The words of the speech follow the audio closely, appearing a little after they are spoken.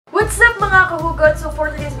What's up mga kahugot? So for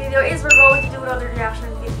today's video is we're going to do another reaction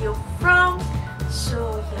video from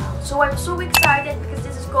So Young. So I'm so excited because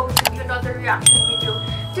this is going to be another reaction video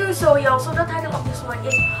to So Young. So the title of this one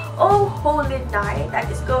is Oh Holy Night. That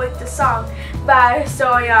is going to song by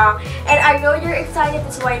So Young. And I know you're excited,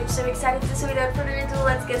 that's why I'm so excited. So without further ado,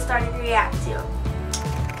 let's get started reacting.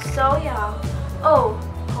 So Young, Oh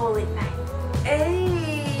Holy Night. Hey.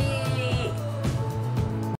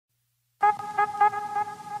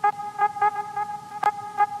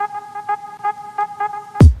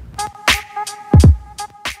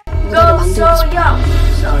 Go So Young.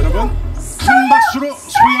 여러분, 큰 박수로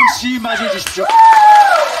소영 씨 맞이해 주십시오.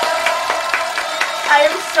 I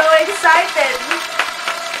am so excited.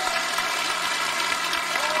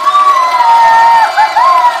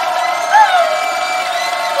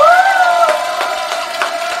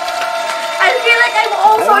 I feel like I'm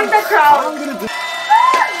also in the crowd.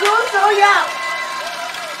 Go So Young.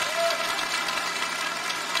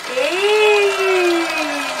 Hey.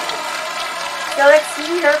 So let's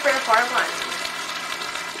see her performance.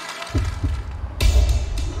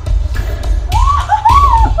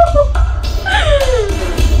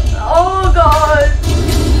 Oh God.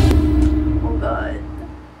 Oh God.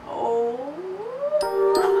 Oh.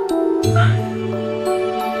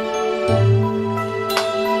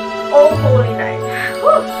 Oh Holy Night.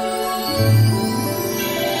 Whew.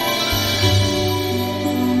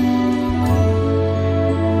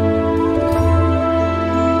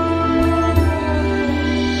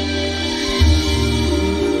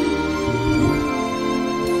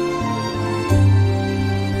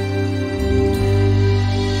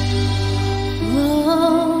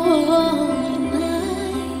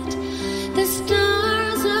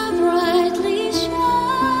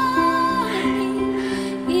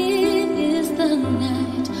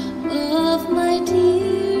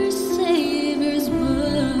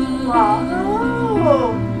 Wow.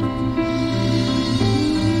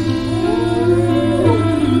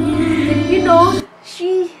 You know,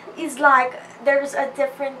 she is like, there's a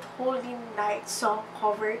different Holy Night song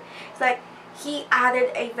cover. It's like he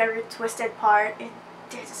added a very twisted part and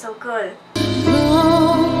this is so good.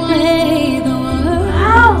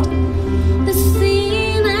 Wow. The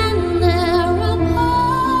scene and narrow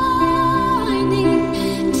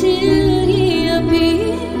pointing till he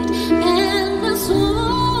appeared and the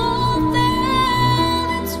soul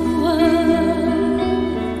fell its word.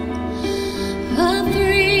 A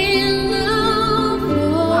thrill of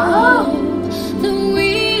hope, the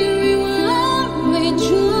weary world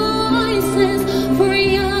rejoices, for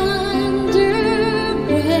yonder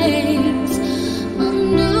breaks a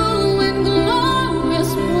new and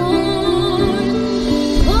glorious morn.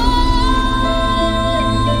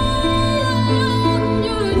 On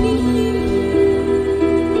your knees,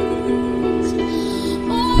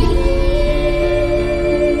 oh, hear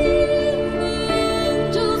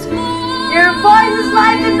angels cry. Your voice is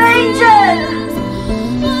like an angel.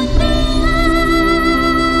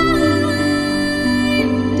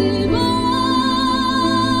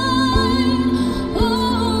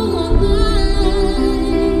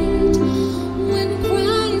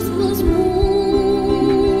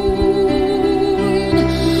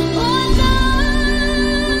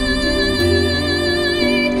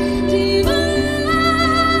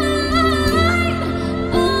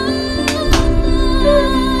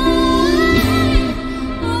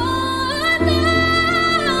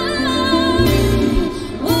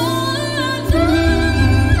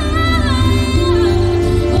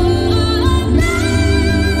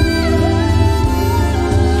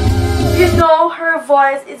 Her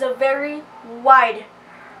voice is a very wide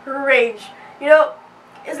range. You know,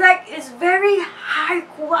 it's like it's very high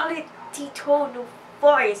quality tone of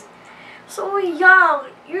voice. So Young,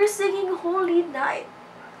 you're singing Holy Night.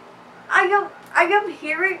 I am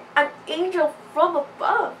hearing an angel from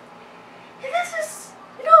above. And this is,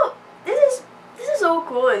 you know, this is so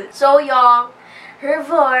cool. So Young, her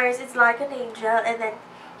voice is like an angel, and then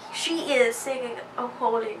she is singing a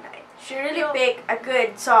Holy Night. She really picked a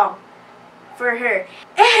good song for her,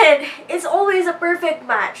 and it's always a perfect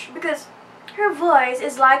match because her voice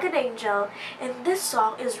is like an angel and this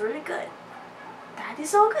song is really good. That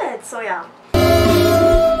is so good. So Young,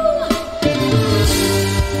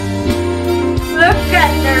 look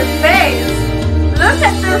at their face, look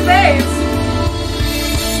at their face.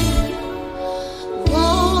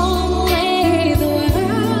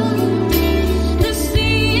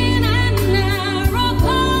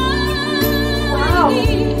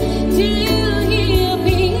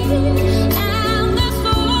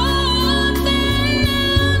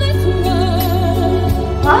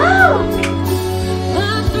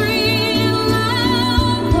 A thrill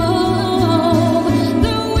of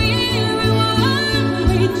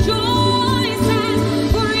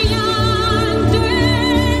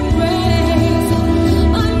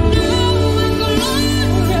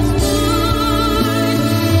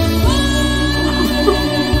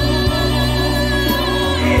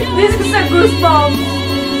goosebumps.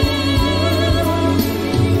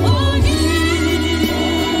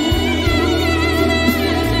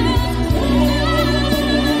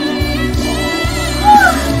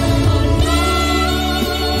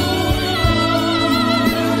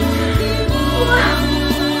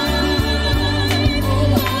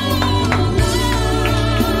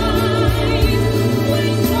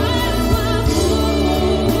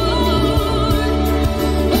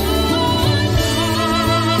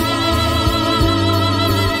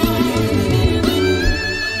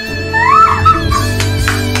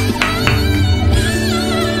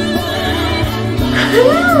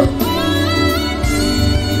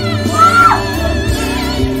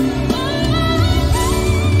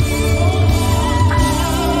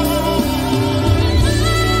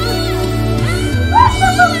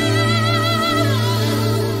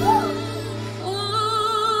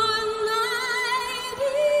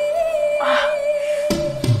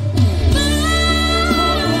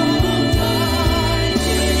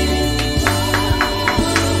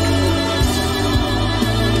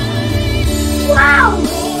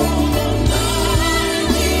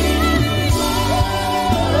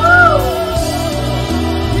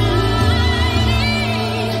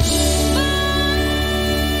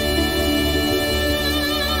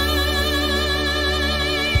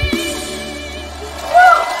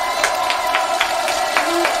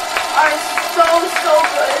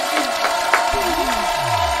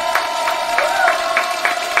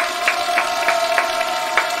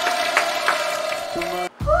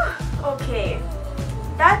 Okay,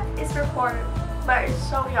 that is recorded by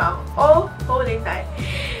So Young. Oh, holy night.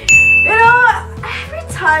 You know, every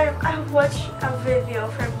time I watch a video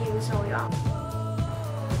from you, So Young,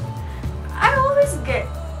 I always get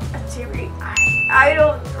a teary eye. I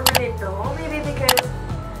don't really know, maybe because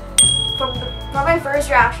from my first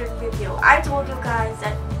reaction video, I told you guys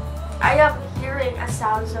that I am hearing a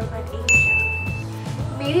sound of an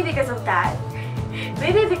angel. Maybe because of that.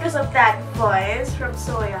 Maybe because of that voice from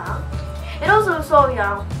So Young. And also So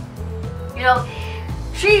Young, you know,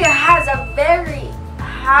 she has a very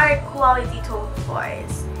high quality tone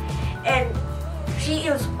voice. And she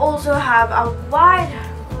is also have a wide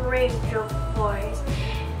range of voice.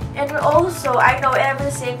 And also, I know every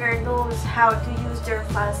singer knows how to use their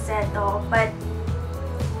falsetto, but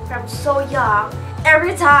from So Young,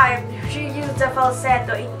 every time she used the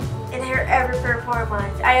falsetto in her every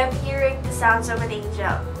performance, I am hearing the sounds of an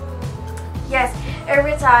angel. Yes,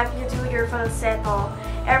 every time you do your falsetto,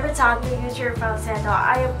 every time you use your falsetto,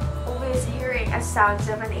 I am always hearing a sounds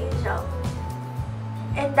of an angel.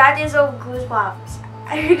 And that is so goosebumps.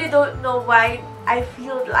 I really don't know why I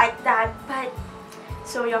feel like that, but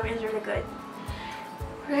So Young is really good.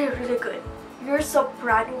 Really, really good. Your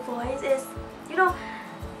soprano voice is, you know,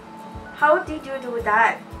 how did you do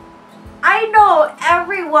that? I know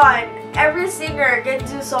every singer can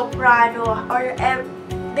do soprano or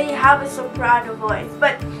they have a soprano voice,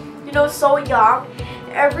 but you know, So Young,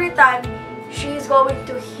 every time she's going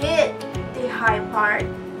to hit the high part,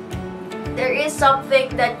 there is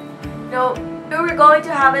something that, you know, we're going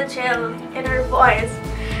to have a chill in her voice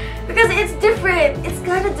because it's different. It's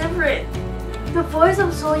kind of different. The voice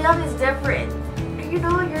of So Young is different. And you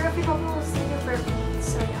know, you're a phenomenal singer for me,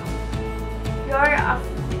 So Young. You're a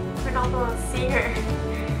phenomenal singer.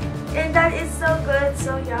 And that is so good,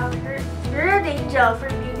 So Young. You're an angel for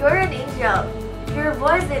me. You're an angel. Your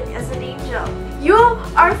voice is an angel. You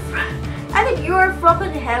are, I think you are from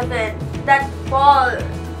in heaven that fall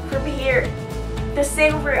from here to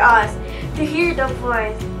sing for us, to hear the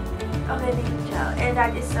voice of an angel. And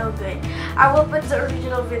that is so good. I will put the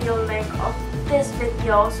original video link of this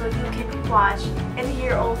video so you can watch and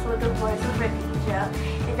hear also the voice of an angel.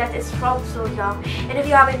 And that is from So Young. And if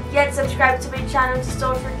you haven't yet subscribed to my channel, just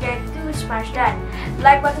don't forget to smash that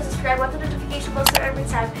like button, subscribe button, notification bell so every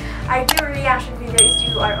time I do reaction videos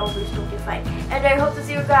you are always notified. And I hope to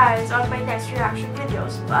see you guys on my next reaction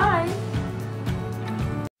videos. Bye!